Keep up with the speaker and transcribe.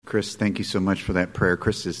Chris, thank you so much for that prayer.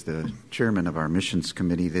 Chris is the chairman of our missions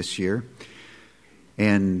committee this year.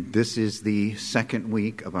 And this is the second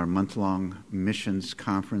week of our month-long missions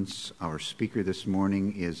conference. Our speaker this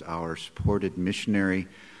morning is our supported missionary,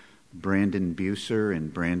 Brandon Buser.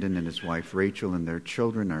 And Brandon and his wife Rachel and their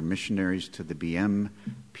children are missionaries to the BM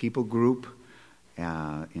people group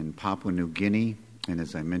in Papua New Guinea. And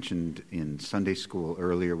as I mentioned in Sunday school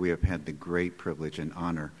earlier, we have had the great privilege and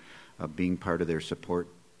honor of being part of their support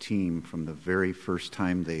team from the very first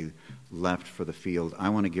time they left for the field. I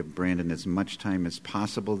want to give Brandon as much time as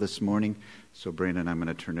possible this morning. So Brandon, I'm going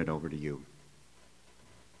to turn it over to you.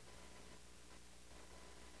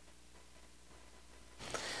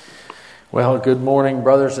 Well, good morning,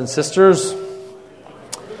 brothers and sisters.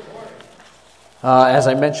 As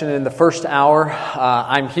I mentioned in the first hour,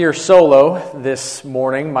 I'm here solo this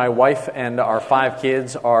morning. My wife and our 5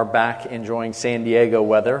 kids are back enjoying San Diego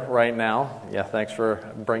weather right now. Yeah, thanks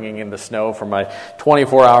for bringing in the snow for my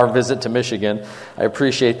 24-hour visit to Michigan. I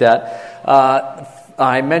appreciate that.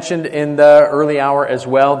 I mentioned in the early hour as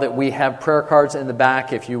well that we have prayer cards in the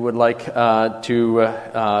back. If you would like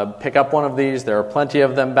to pick up one of these, there are plenty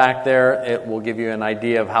of them back there. It will give you an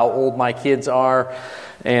idea of how old my kids are.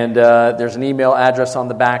 And there's an email address on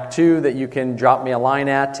the back, too, that you can drop me a line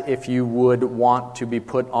at if you would want to be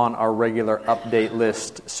put on our regular update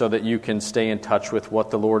list so that you can stay in touch with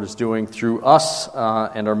what the Lord is doing through us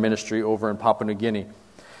and our ministry over in Papua New Guinea.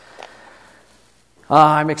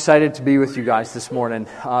 I'm excited to be with you guys this morning.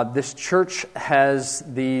 This church has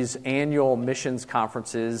these annual missions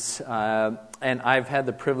conferences, and I've had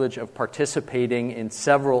the privilege of participating in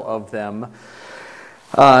several of them.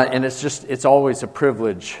 And it's always a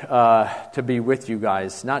privilege to be with you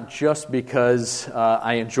guys, not just because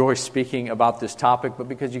I enjoy speaking about this topic, but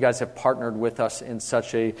because you guys have partnered with us in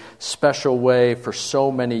such a special way for so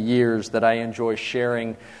many years that I enjoy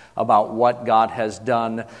sharing about what God has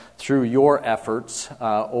done through your efforts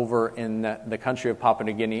over in the country of Papua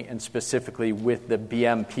New Guinea, and specifically with the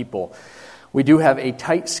BM people. We do have a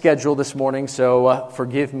tight schedule this morning, so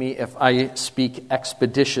forgive me if I speak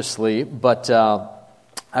expeditiously, but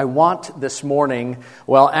I want this morning,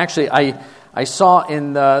 well, actually, I saw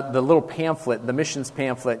in the little pamphlet, the missions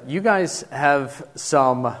pamphlet, you guys have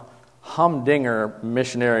some humdinger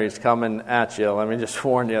missionaries coming at you. Let me just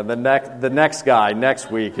warn you, the next guy next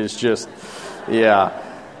week is just, yeah.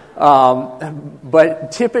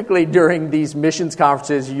 But typically during these missions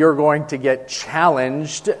conferences, you're going to get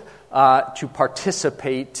challenged to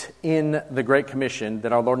participate in the Great Commission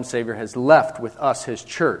that our Lord and Savior has left with us, His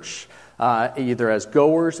church. Either as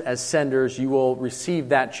goers, as senders, you will receive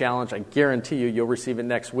that challenge. I guarantee you'll receive it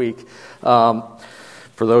next week.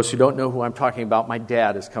 For those who don't know who I'm talking about, my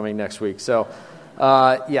dad is coming next week. So,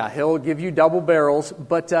 he'll give you double barrels.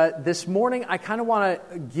 But this morning, I kind of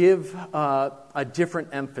want to give a different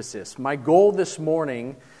emphasis. My goal this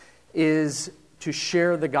morning is to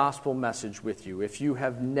share the gospel message with you. If you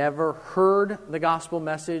have never heard the gospel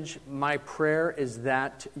message, my prayer is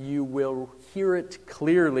that you will hear it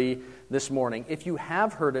clearly this morning. If you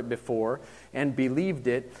have heard it before and believed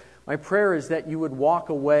it, my prayer is that you would walk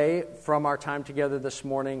away from our time together this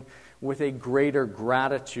morning with a greater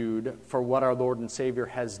gratitude for what our Lord and Savior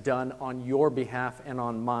has done on your behalf and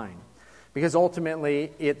on mine. Because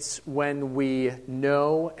ultimately, it's when we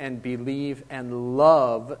know and believe and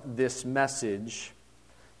love this message,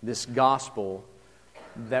 this gospel,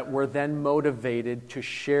 that we're then motivated to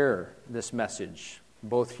share this message,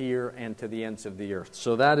 both here and to the ends of the earth.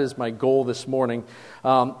 So that is my goal this morning.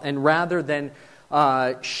 And rather than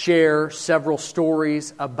share several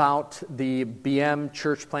stories about the BM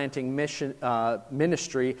church planting mission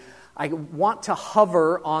ministry, I want to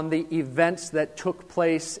hover on the events that took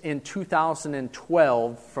place in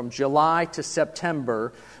 2012 from July to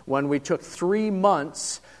September, when we took 3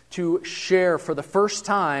 months to share for the first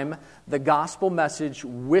time the gospel message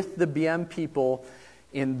with the BM people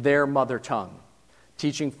in their mother tongue.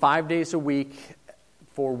 Teaching 5 days a week,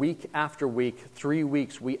 for week after week, 3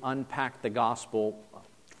 weeks, we unpacked the gospel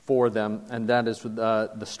for them, and that is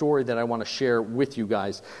the story that I want to share with you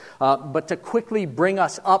guys. But to quickly bring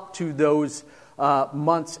us up to those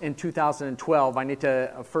months in 2012, I need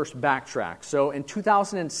to first backtrack. So in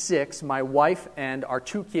 2006, my wife and our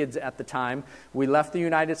 2 kids at the time, we left the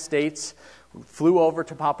United States, flew over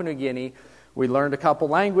to Papua New Guinea. We learned a couple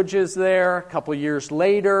languages there. A couple years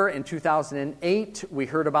later, in 2008, we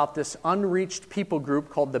heard about this unreached people group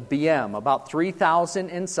called the BM, about 3,000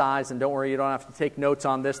 in size. And don't worry, you don't have to take notes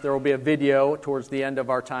on this. There will be a video towards the end of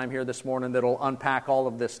our time here this morning that will unpack all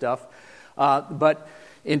of this stuff. But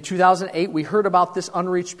In 2008, we heard about this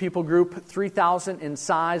unreached people group, 3,000 in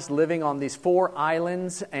size, living on these 4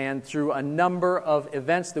 islands, and through a number of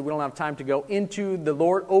events that we don't have time to go into, the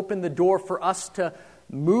Lord opened the door for us to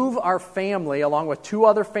move our family, along with 2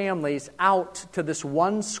 other families, out to this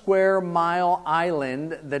 1 square mile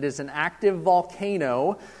island that is an active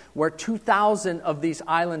volcano where 2,000 of these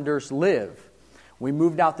islanders live. We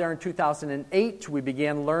moved out there in 2008. We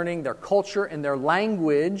began learning their culture and their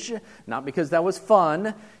language, not because that was fun,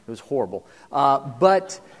 it was horrible,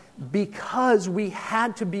 but because we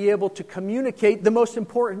had to be able to communicate the most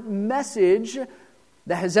important message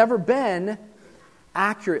that has ever been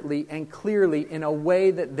accurately and clearly in a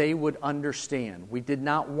way that they would understand. We did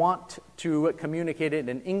not want to communicate it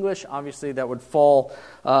in English. Obviously, that would fall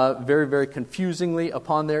very, very confusingly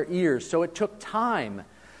upon their ears. So it took time.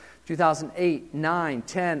 2008, 9,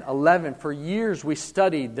 10, 11, for years we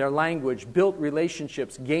studied their language, built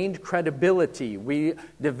relationships, gained credibility. We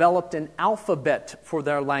developed an alphabet for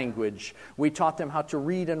their language. We taught them how to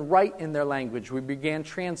read and write in their language. We began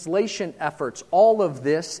translation efforts. All of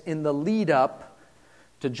this in the lead up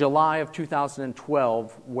to July of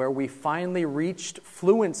 2012, where we finally reached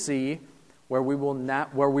fluency, where we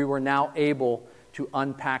were now able to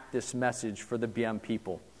unpack this message for the BM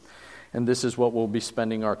people. And this is what we'll be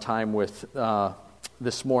spending our time with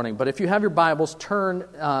this morning. But if you have your Bibles, turn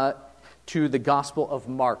to the Gospel of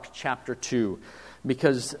Mark, chapter 2,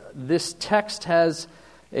 because this text has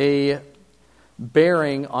a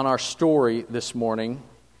bearing on our story this morning.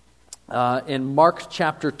 In Mark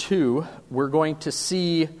chapter 2, we're going to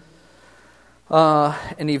see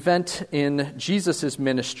an event in Jesus'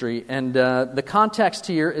 ministry. And the context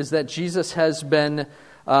here is that Jesus has been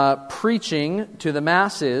preaching to the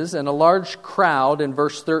masses, and a large crowd, in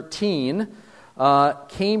verse 13,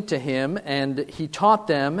 came to him, and he taught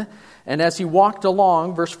them. And as he walked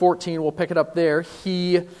along, verse 14, we'll pick it up there,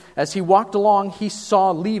 as he walked along, he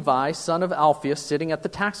saw Levi, son of Alphaeus, sitting at the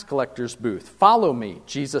tax collector's booth. "Follow me,"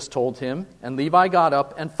 Jesus told him, and Levi got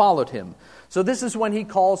up and followed him. So this is when he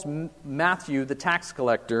calls Matthew, the tax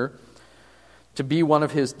collector, to be one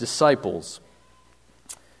of his disciples.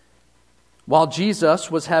 While Jesus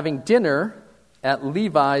was having dinner at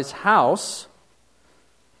Levi's house,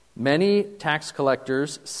 many tax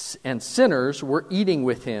collectors and sinners were eating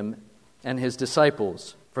with him and his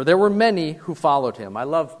disciples, for there were many who followed him. I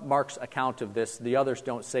love Mark's account of this. The others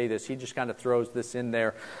don't say this. He just kind of throws this in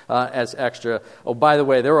there as extra. Oh, by the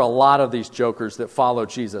way, there were a lot of these jokers that followed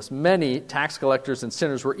Jesus. Many tax collectors and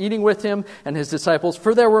sinners were eating with him and his disciples,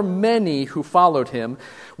 for there were many who followed him.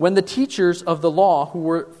 When the teachers of the law who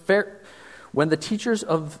were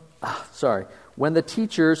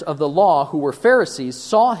Pharisees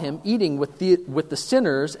saw him eating with the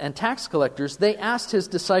sinners and tax collectors, they asked his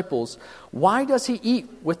disciples, "Why does he eat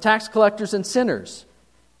with tax collectors and sinners?"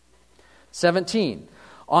 17.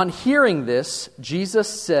 On hearing this, Jesus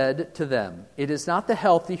said to them, "It is not the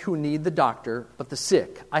healthy who need the doctor, but the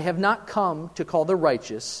sick. I have not come to call the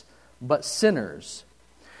righteous, but sinners."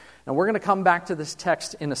 Now we're going to come back to this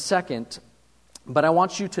text in a second, but I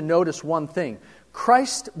want you to notice one thing.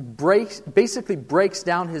 Christ basically breaks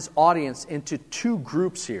down his audience into 2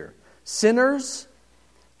 groups here. Sinners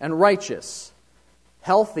and righteous.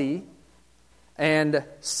 Healthy and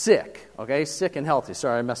sick. Okay, sick and healthy.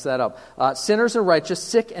 Sorry, I messed that up. Sinners and righteous,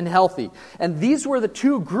 sick and healthy. And these were the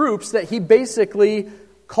 2 groups that he basically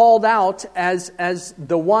called out as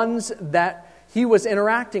the ones that he was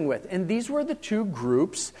interacting with. And these were the 2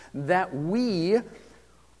 groups that we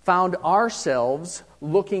found ourselves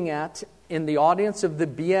looking at in the audience of the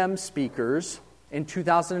BM speakers in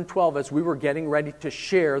 2012 as we were getting ready to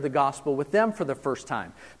share the gospel with them for the first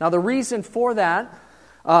time. Now, the reason for that,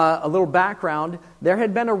 a little background, there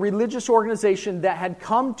had been a religious organization that had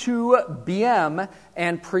come to BM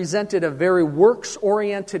and presented a very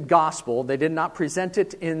works-oriented gospel. They did not present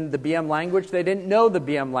it in the BM language. They didn't know the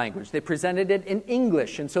BM language. They presented it in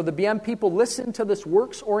English. And so the BM people listened to this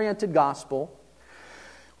works-oriented gospel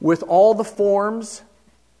with all the forms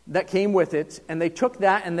that came with it, and they took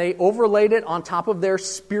that and they overlaid it on top of their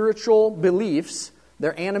spiritual beliefs,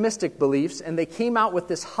 their animistic beliefs, and they came out with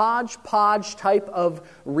this hodgepodge type of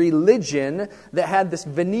religion that had this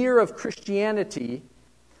veneer of Christianity.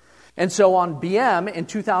 And so on BM in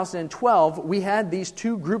 2012, we had these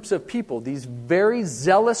 2 groups of people, these very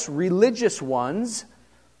zealous religious ones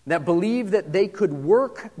that believed that they could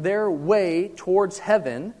work their way towards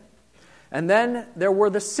heaven, and then there were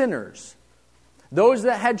the sinners. Those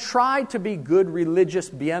that had tried to be good religious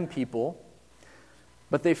BM people,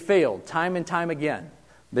 but they failed time and time again.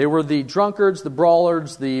 They were the drunkards, the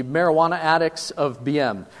brawlers, the marijuana addicts of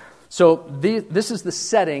BM. So this is the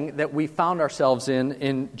setting that we found ourselves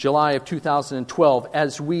in July of 2012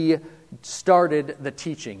 as we started the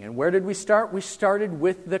teaching. And where did we start? We started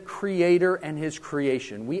with the Creator and His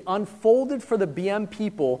creation. We unfolded for the BM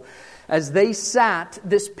people as they sat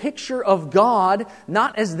this picture of God,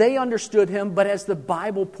 not as they understood Him, but as the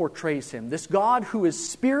Bible portrays Him. This God who is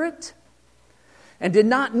spirit and did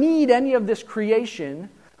not need any of this creation,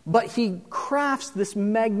 but He crafts this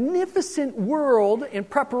magnificent world in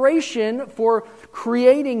preparation for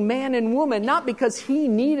creating man and woman, not because He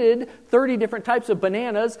needed 30 different types of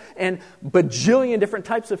bananas and bajillion different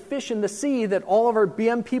types of fish in the sea that all of our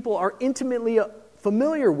BM people are intimately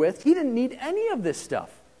familiar with. He didn't need any of this stuff.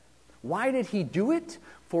 Why did He do it?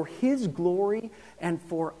 For His glory and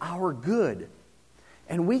for our good.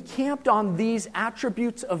 And we camped on these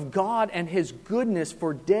attributes of God and His goodness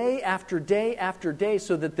for day after day after day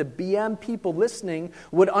so that the BM people listening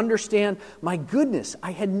would understand, my goodness,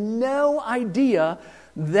 I had no idea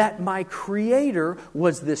that my Creator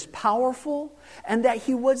was this powerful and that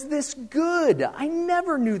He was this good. I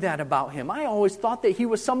never knew that about Him. I always thought that He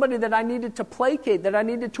was somebody that I needed to placate, that I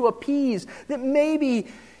needed to appease, that maybe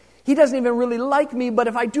He doesn't even really like me, but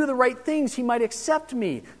if I do the right things, He might accept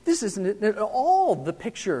me. This isn't at all the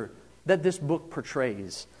picture that this book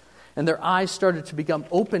portrays. And their eyes started to become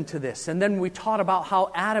open to this. And then we taught about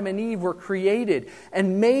how Adam and Eve were created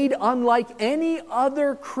and made unlike any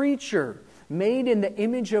other creature, made in the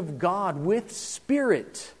image of God with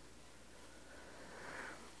spirit.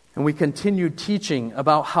 And we continued teaching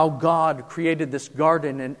about how God created this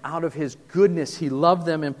garden, and out of His goodness He loved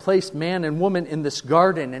them and placed man and woman in this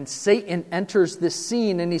garden. And Satan enters this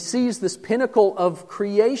scene and he sees this pinnacle of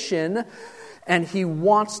creation and he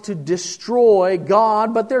wants to destroy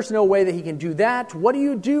God, but there's no way that he can do that. What do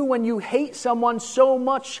you do when you hate someone so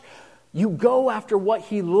much? You go after what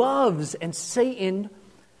He loves. And Satan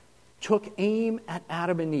took aim at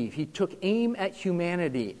Adam and Eve. He took aim at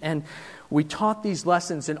humanity. And we taught these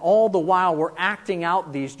lessons, and all the while we're acting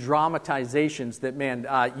out these dramatizations that, man,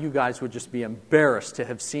 you guys would just be embarrassed to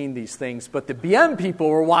have seen these things. But the BM people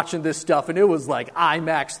were watching this stuff, and it was like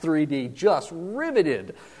IMAX 3D, just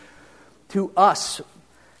riveted to us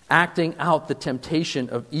acting out the temptation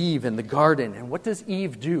of Eve in the garden. And what does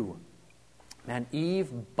Eve do? Man, Eve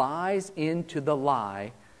buys into the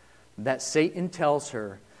lie that Satan tells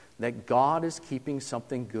her, that God is keeping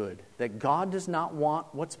something good, that God does not want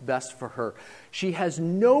what's best for her. She has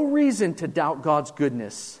no reason to doubt God's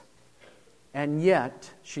goodness. And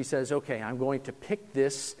yet, she says, okay, I'm going to pick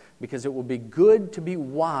this because it will be good to be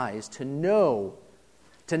wise, to know,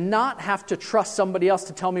 to not have to trust somebody else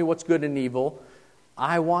to tell me what's good and evil.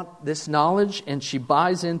 I want this knowledge, and she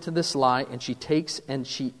buys into this lie, and she takes and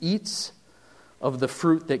she eats of the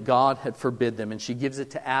fruit that God had forbid them. And she gives it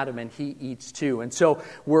to Adam, and he eats too. And so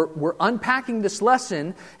we're unpacking this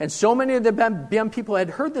lesson, and so many of the BM people had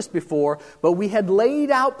heard this before, but we had laid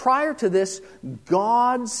out prior to this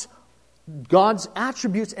God's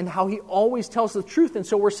attributes and how He always tells the truth. And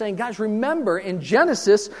so we're saying, guys, remember in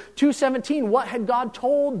Genesis 2:17, what had God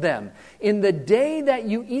told them? In the day that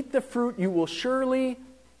you eat the fruit, you will surely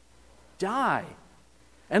die.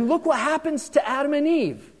 And look what happens to Adam and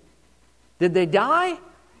Eve. Did they die?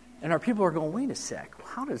 And our people are going, wait a sec,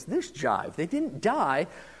 how does this jive? They didn't die.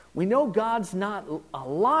 We know God's not a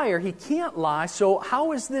liar. He can't lie. So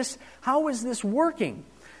how is this working?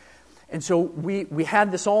 And so we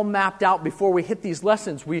had this all mapped out before we hit these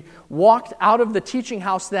lessons. We walked out of the teaching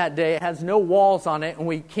house that day. It has no walls on it. And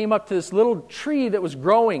we came up to this little tree that was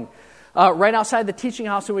growing right outside the teaching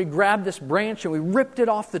house. And we grabbed this branch and we ripped it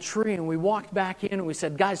off the tree. And we walked back in and we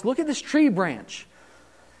said, guys, look at this tree branch.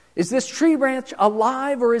 Is this tree branch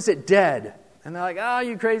alive or is it dead? And they're like, oh,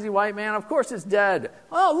 you crazy white man, of course it's dead.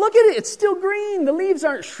 Oh, look at it, it's still green. The leaves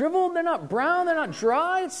aren't shriveled, they're not brown, they're not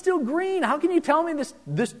dry, it's still green. How can you tell me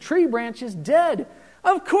this tree branch is dead?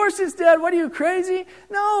 Of course it's dead, what are you, crazy?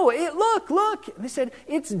 No, look. And they said,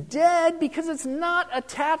 it's dead because it's not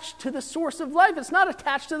attached to the source of life. It's not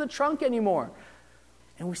attached to the trunk anymore.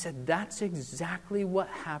 And we said, that's exactly what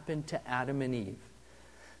happened to Adam and Eve.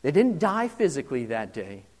 They didn't die physically that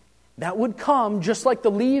day. That would come just like the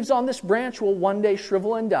leaves on this branch will one day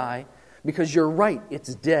shrivel and die, because you're right,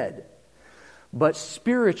 it's dead. But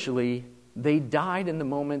spiritually, they died in the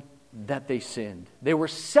moment that they sinned. They were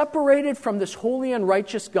separated from this holy and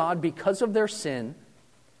righteous God because of their sin.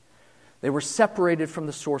 They were separated from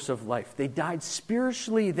the source of life. They died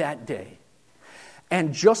spiritually that day.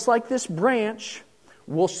 And just like this branch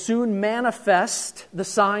will soon manifest the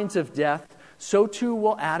signs of death, so too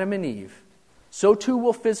will Adam and Eve. So too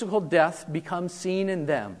will physical death become seen in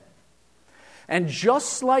them. And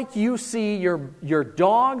just like you see your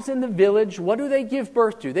dogs in the village, what do they give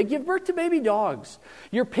birth to? They give birth to baby dogs.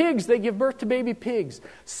 Your pigs, they give birth to baby pigs.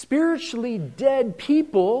 Spiritually dead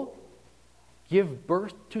people give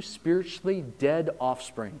birth to spiritually dead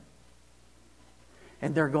offspring.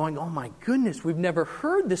 And they're going, oh my goodness, we've never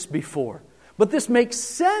heard this before. But this makes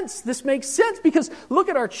sense. This makes sense because look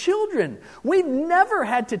at our children. We've never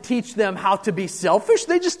had to teach them how to be selfish.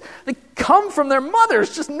 They come from their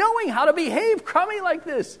mothers just knowing how to behave crummy like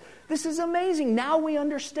this. This is amazing. Now we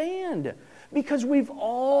understand because we've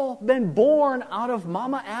all been born out of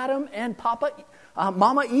Mama Adam and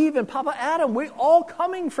Mama Eve and Papa Adam. We're all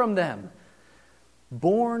coming from them.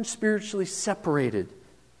 Born spiritually separated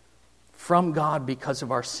from God because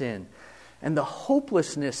of our sin. And the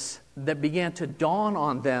hopelessness that began to dawn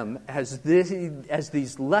on them as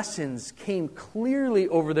these lessons came clearly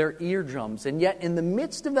over their eardrums. And yet in the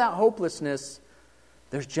midst of that hopelessness,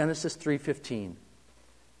 there's Genesis 3:15.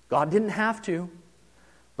 God didn't have to,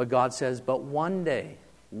 but God says, but one day,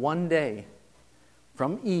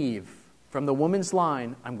 from Eve, from the woman's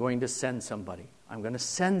line, I'm going to send somebody. I'm going to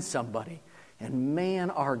send somebody. And man,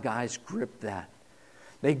 our guys gripped that.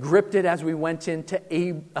 They gripped it as we went into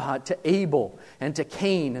Abel and to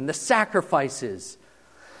Cain and the sacrifices.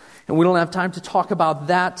 And we don't have time to talk about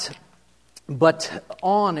that. But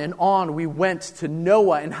on and on we went to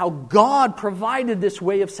Noah and how God provided this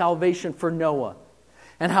way of salvation for Noah.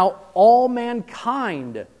 And how all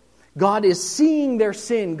mankind, God is seeing their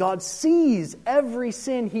sin. God sees every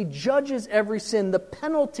sin. He judges every sin. The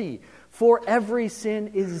penalty for every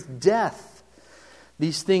sin is death.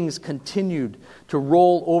 These things continued to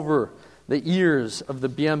roll over the ears of the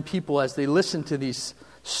BM people as they listened to these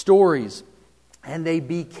stories. And they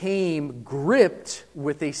became gripped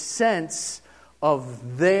with a sense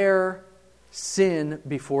of their sin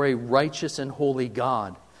before a righteous and holy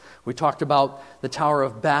God. We talked about the Tower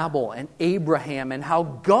of Babel and Abraham and how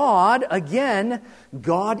God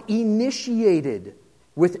initiated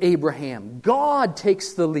with Abraham. God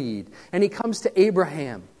takes the lead and He comes to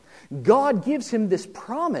Abraham. God gives him this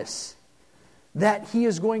promise that He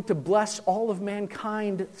is going to bless all of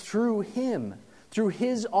mankind through him, through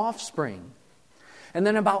his offspring. And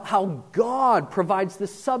then about how God provides the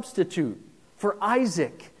substitute for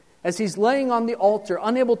Isaac as he's laying on the altar,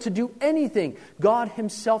 unable to do anything. God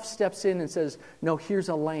Himself steps in and says, no, here's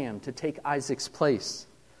a lamb to take Isaac's place.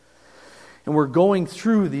 And we're going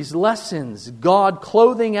through these lessons. God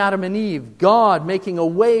clothing Adam and Eve. God making a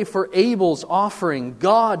way for Abel's offering.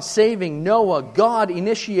 God saving Noah. God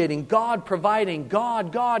initiating. God providing.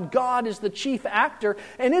 God is the chief actor.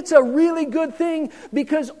 And it's a really good thing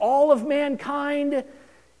because all of mankind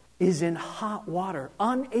is in hot water,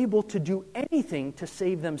 unable to do anything to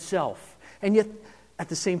save themselves. And yet, at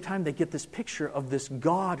the same time, they get this picture of this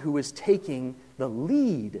God who is taking the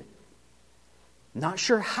lead. Not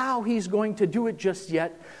sure how He's going to do it just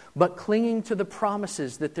yet, but clinging to the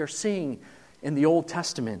promises that they're seeing in the Old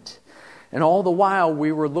Testament. And all the while,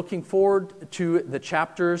 we were looking forward to the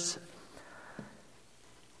chapters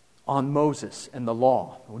on Moses and the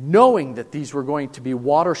law, knowing that these were going to be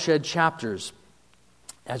watershed chapters.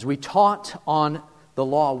 As we taught on the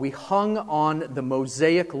law, we hung on the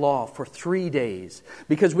Mosaic law for 3 days.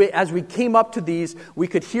 Because as we came up to these, we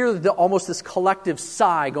could hear almost this collective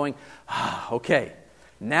sigh going, okay,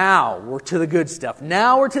 now we're to the good stuff.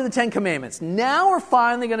 Now we're to the Ten Commandments. Now we're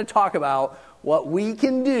finally going to talk about what we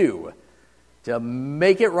can do to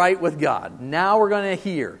make it right with God. Now we're going to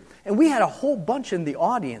hear. And we had a whole bunch in the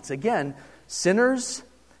audience, again, sinners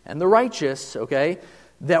and the righteous, okay,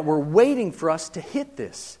 that were waiting for us to hit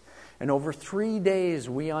this. And over 3 days,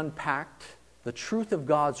 we unpacked the truth of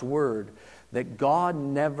God's Word, that God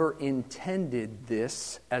never intended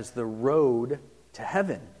this as the road to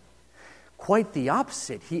heaven. Quite the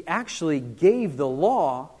opposite. He actually gave the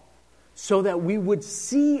law so that we would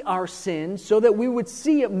see our sin, so that we would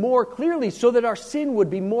see it more clearly, so that our sin would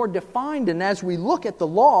be more defined. And as we look at the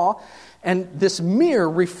law, and this mirror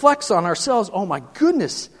reflects on ourselves, oh my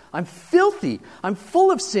goodness, I'm filthy. I'm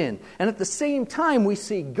full of sin. And at the same time, we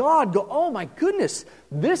see God go, oh my goodness,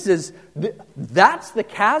 that's the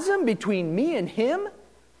chasm between me and Him?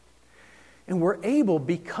 And we're able,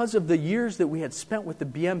 because of the years that we had spent with the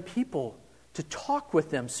BM people, to talk with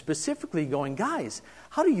them specifically going, guys,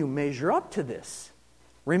 how do you measure up to this?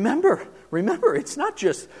 Remember, it's not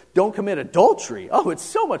just don't commit adultery. Oh, it's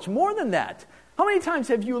so much more than that. How many times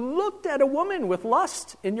have you looked at a woman with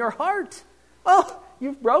lust in your heart? Well,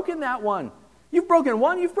 you've broken that one. You've broken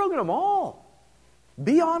one, you've broken them all.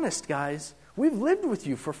 Be honest, guys. We've lived with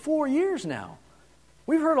you for 4 years now.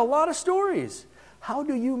 We've heard a lot of stories. How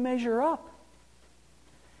do you measure up?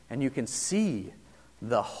 And you can see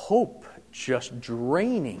the hope just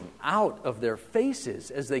draining out of their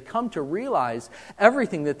faces as they come to realize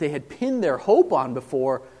everything that they had pinned their hope on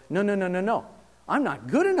before. No. I'm not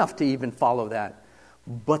good enough to even follow that.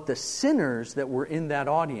 But the sinners that were in that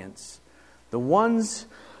audience, the ones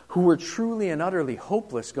who were truly and utterly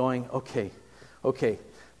hopeless, going, okay,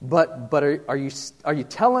 but are you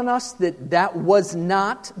telling us that was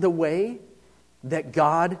not the way that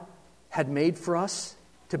God had made for us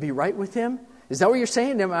to be right with Him? Is that what you're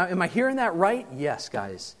saying? Am I hearing that right? Yes,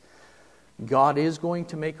 guys. God is going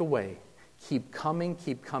to make a way. Keep coming,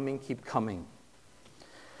 keep coming, keep coming.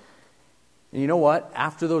 And you know what?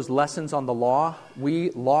 After those lessons on the law, we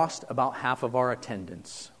lost about half of our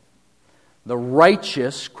attendance. The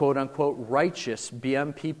righteous, quote-unquote righteous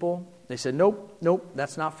BM people, they said, nope,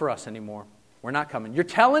 that's not for us anymore. We're not coming. You're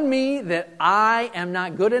telling me that I am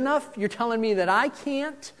not good enough? You're telling me that I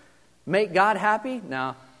can't make God happy?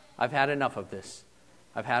 No, I've had enough of this.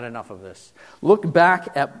 I've had enough of this. Look back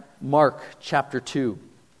at Mark chapter 2,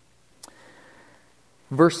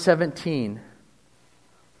 verse 17.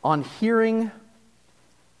 On hearing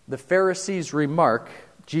the Pharisees' remark,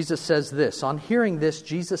 Jesus says this. On hearing this,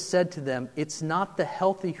 Jesus said to them, "It's not the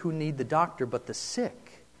healthy who need the doctor, but the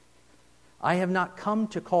sick. I have not come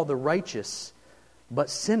to call the righteous, but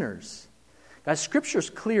sinners." Guys, Scripture's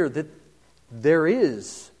clear that there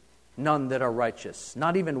is none that are righteous,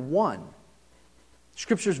 not even one.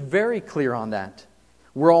 Scripture's very clear on that.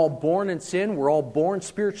 We're all born in sin. We're all born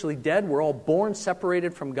spiritually dead. We're all born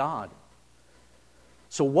separated from God.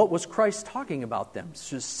 So what was Christ talking about them?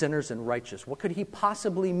 Sinners and righteous. What could He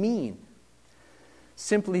possibly mean?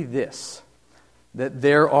 Simply this, that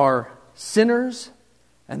there are sinners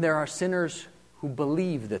and there are sinners who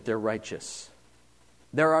believe that they're righteous.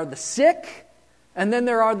 There are the sick, and then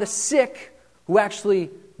there are the sick who actually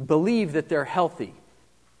believe that they're healthy.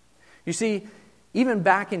 You see, even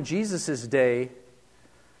back in Jesus' day,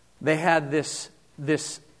 they had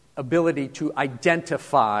this ability to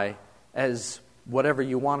identify as whatever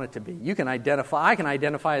you want it to be. I can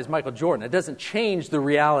identify as Michael Jordan. It doesn't change the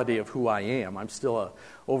reality of who I am. I'm still an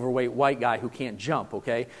overweight white guy who can't jump,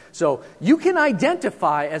 okay? So you can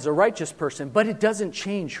identify as a righteous person, but it doesn't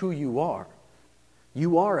change who you are.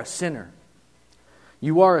 You are a sinner.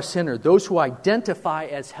 You are a sinner. Those who identify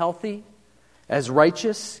as healthy, as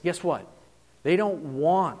righteous, guess what? They don't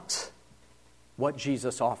want what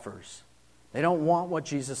Jesus offers. They don't want what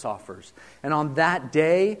Jesus offers. And on that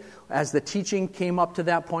day, as the teaching came up to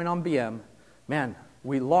that point on BM, man,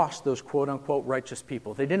 we lost those quote-unquote righteous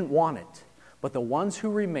people. They didn't want it. But the ones who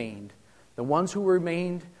remained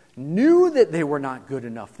knew that they were not good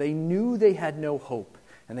enough. They knew they had no hope,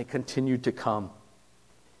 and they continued to come.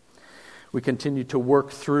 We continued to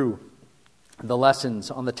work through the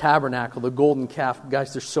lessons on the tabernacle, the golden calf.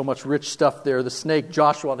 Guys, there's so much rich stuff there. The snake,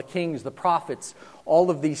 Joshua, the kings, the prophets,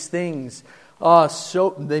 all of these things.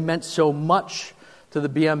 They meant so much to the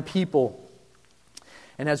BM people.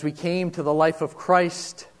 And as we came to the life of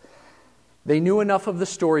Christ, they knew enough of the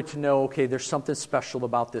story to know, okay, there's something special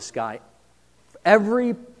about this guy.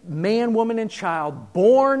 Every man, woman, and child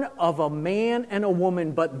born of a man and a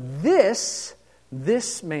woman, but this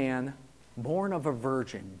man born of a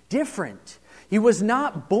virgin, different. He was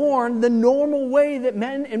not born the normal way that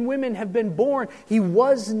men and women have been born. He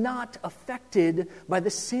was not affected by the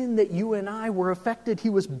sin that you and I were affected. He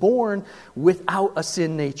was born without a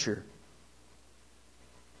sin nature.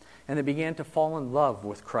 And they began to fall in love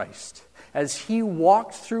with Christ. As He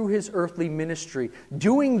walked through His earthly ministry,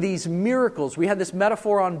 doing these miracles. We had this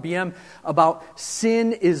metaphor on BM about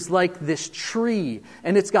sin is like this tree,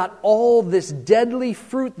 and it's got all this deadly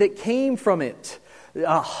fruit that came from it.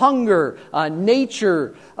 Hunger,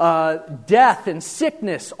 nature, death and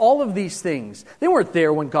sickness, all of these things. They weren't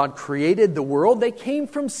there when God created the world. They came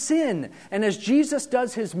from sin. And as Jesus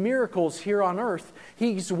does His miracles here on earth,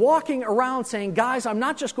 He's walking around saying, guys, I'm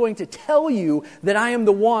not just going to tell you that I am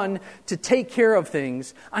the one to take care of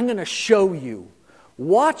things. I'm going to show you.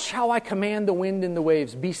 Watch how I command the wind and the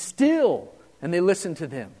waves. Be still. And they listen to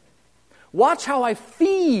them. Watch how I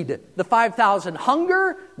feed the 5,000.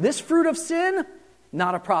 Hunger, this fruit of sin,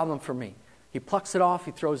 not a problem for me. He plucks it off,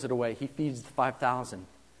 He throws it away. He feeds the 5,000.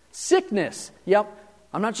 Sickness, yep,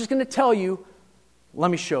 I'm not just going to tell you, let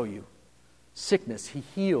me show you. Sickness, He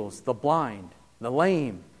heals the blind, the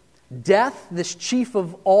lame. Death, this chief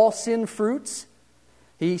of all sin fruits,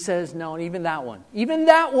 He says, no, even that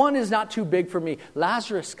one is not too big for me.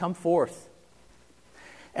 Lazarus, come forth.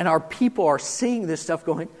 And our people are seeing this stuff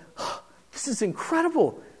going, oh, this is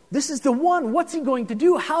incredible. This is the one. What's He going to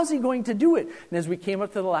do? How's He going to do it? And as we came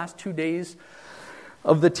up to the last 2 days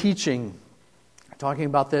of the teaching, talking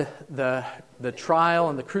about the trial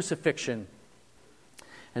and the crucifixion.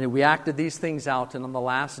 And we acted these things out, and on the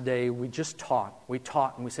last day, we just taught. We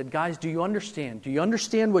taught, and we said, guys, do you understand? Do you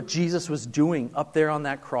understand what Jesus was doing up there on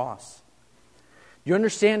that cross? Do you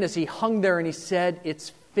understand as he hung there and he said,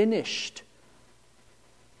 it's finished?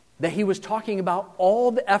 That he was talking about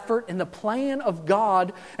all the effort and the plan of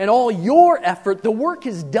God and all your effort. The work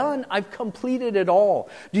is done. I've completed it all.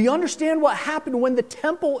 Do you understand what happened when the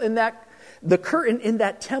temple the curtain in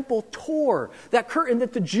that temple tore? That curtain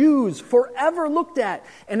that the Jews forever looked at.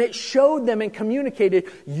 And it showed them and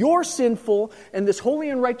communicated, you're sinful and this holy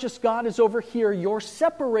and righteous God is over here. You're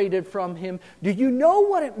separated from him. Do you know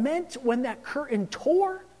what it meant when that curtain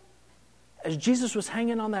tore? As Jesus was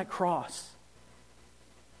hanging on that cross.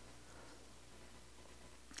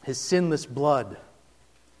 His sinless blood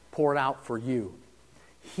poured out for you.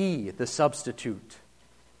 He, the substitute,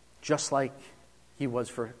 just like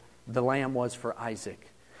the lamb was for Isaac.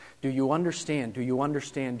 Do you understand? Do you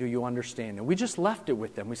understand? Do you understand? And we just left it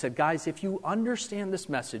with them. We said, guys, if you understand this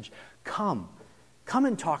message, come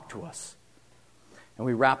and talk to us. And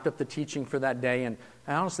we wrapped up the teaching for that day, and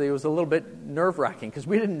honestly, it was a little bit nerve-wracking because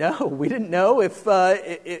we didn't know. We didn't know if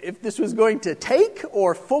this was going to take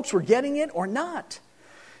or if folks were getting it or not.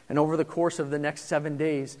 And over the course of the next 7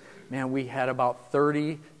 days, man, we had about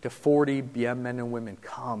 30 to 40 BM men and women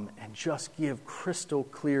come and just give crystal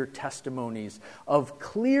clear testimonies of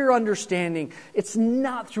clear understanding. It's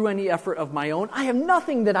not through any effort of my own. I have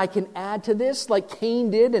nothing that I can add to this like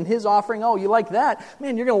Cain did in his offering. Oh, you like that?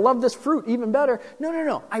 Man, you're going to love this fruit even better.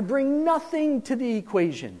 No. I bring nothing to the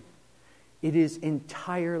equation. It is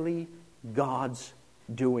entirely God's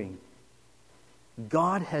doing.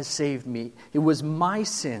 God has saved me. It was my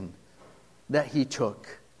sin that he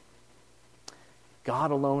took.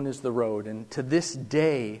 God alone is the road. And to this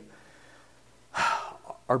day,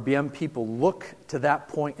 our BM people look to that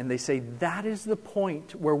point and they say, that is the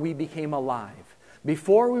point where we became alive.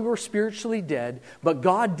 Before we were spiritually dead, but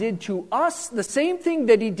God did to us the same thing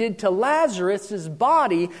that he did to Lazarus'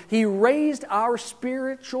 body. He raised our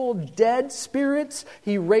spiritual dead spirits.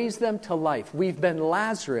 He raised them to life. We've been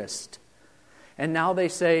Lazarus. And now they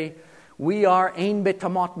say, we are Ein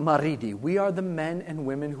Betamot Maridi. We are the men and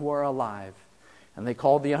women who are alive. And they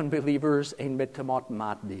call the unbelievers Ein Betamot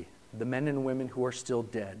Maddi, the men and women who are still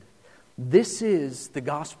dead. This is the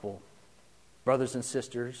gospel, brothers and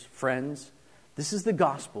sisters, friends. This is the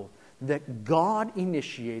gospel that God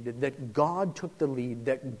initiated, that God took the lead,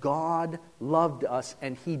 that God loved us,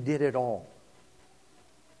 and he did it all.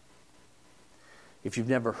 If you've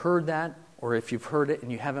never heard that, or if you've heard it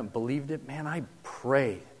and you haven't believed it, man, I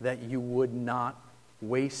pray that you would not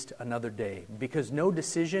waste another day. Because no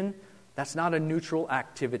decision, that's not a neutral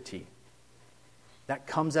activity. That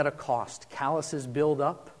comes at a cost. Calluses build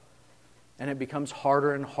up, and it becomes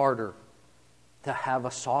harder and harder to have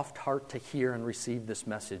a soft heart to hear and receive this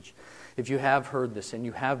message. If you have heard this and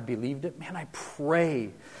you have believed it, man, I pray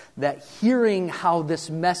that hearing how this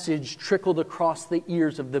message trickled across the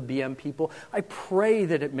ears of the BM people, I pray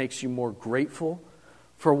that it makes you more grateful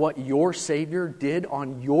for what your Savior did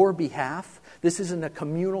on your behalf. This isn't a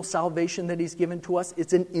communal salvation that he's given to us.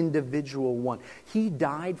 It's an individual one. He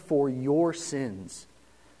died for your sins,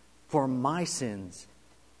 for my sins.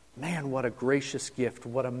 Man, what a gracious gift.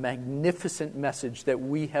 What a magnificent message that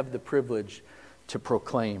we have the privilege to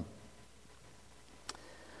proclaim.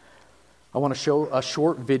 I want to show a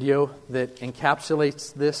short video that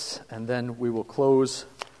encapsulates this, and then we will close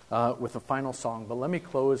with a final song. But let me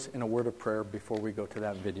close in a word of prayer before we go to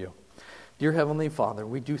that video. Dear Heavenly Father,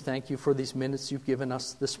 we do thank you for these minutes you've given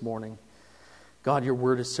us this morning. God, your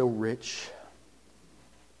word is so rich.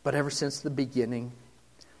 But ever since the beginning,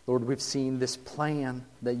 Lord, we've seen this plan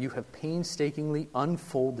that you have painstakingly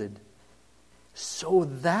unfolded so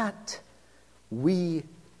that we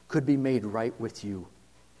could be made right with you.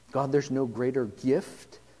 God, there's no greater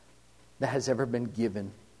gift that has ever been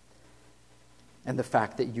given. And the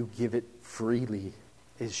fact that you give it freely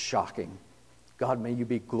is shocking. God, may you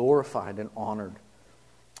be glorified and honored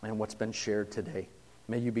in what's been shared today.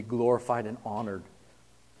 May you be glorified and honored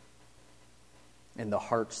in the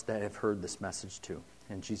hearts that have heard this message too.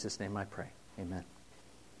 In Jesus' name I pray. Amen.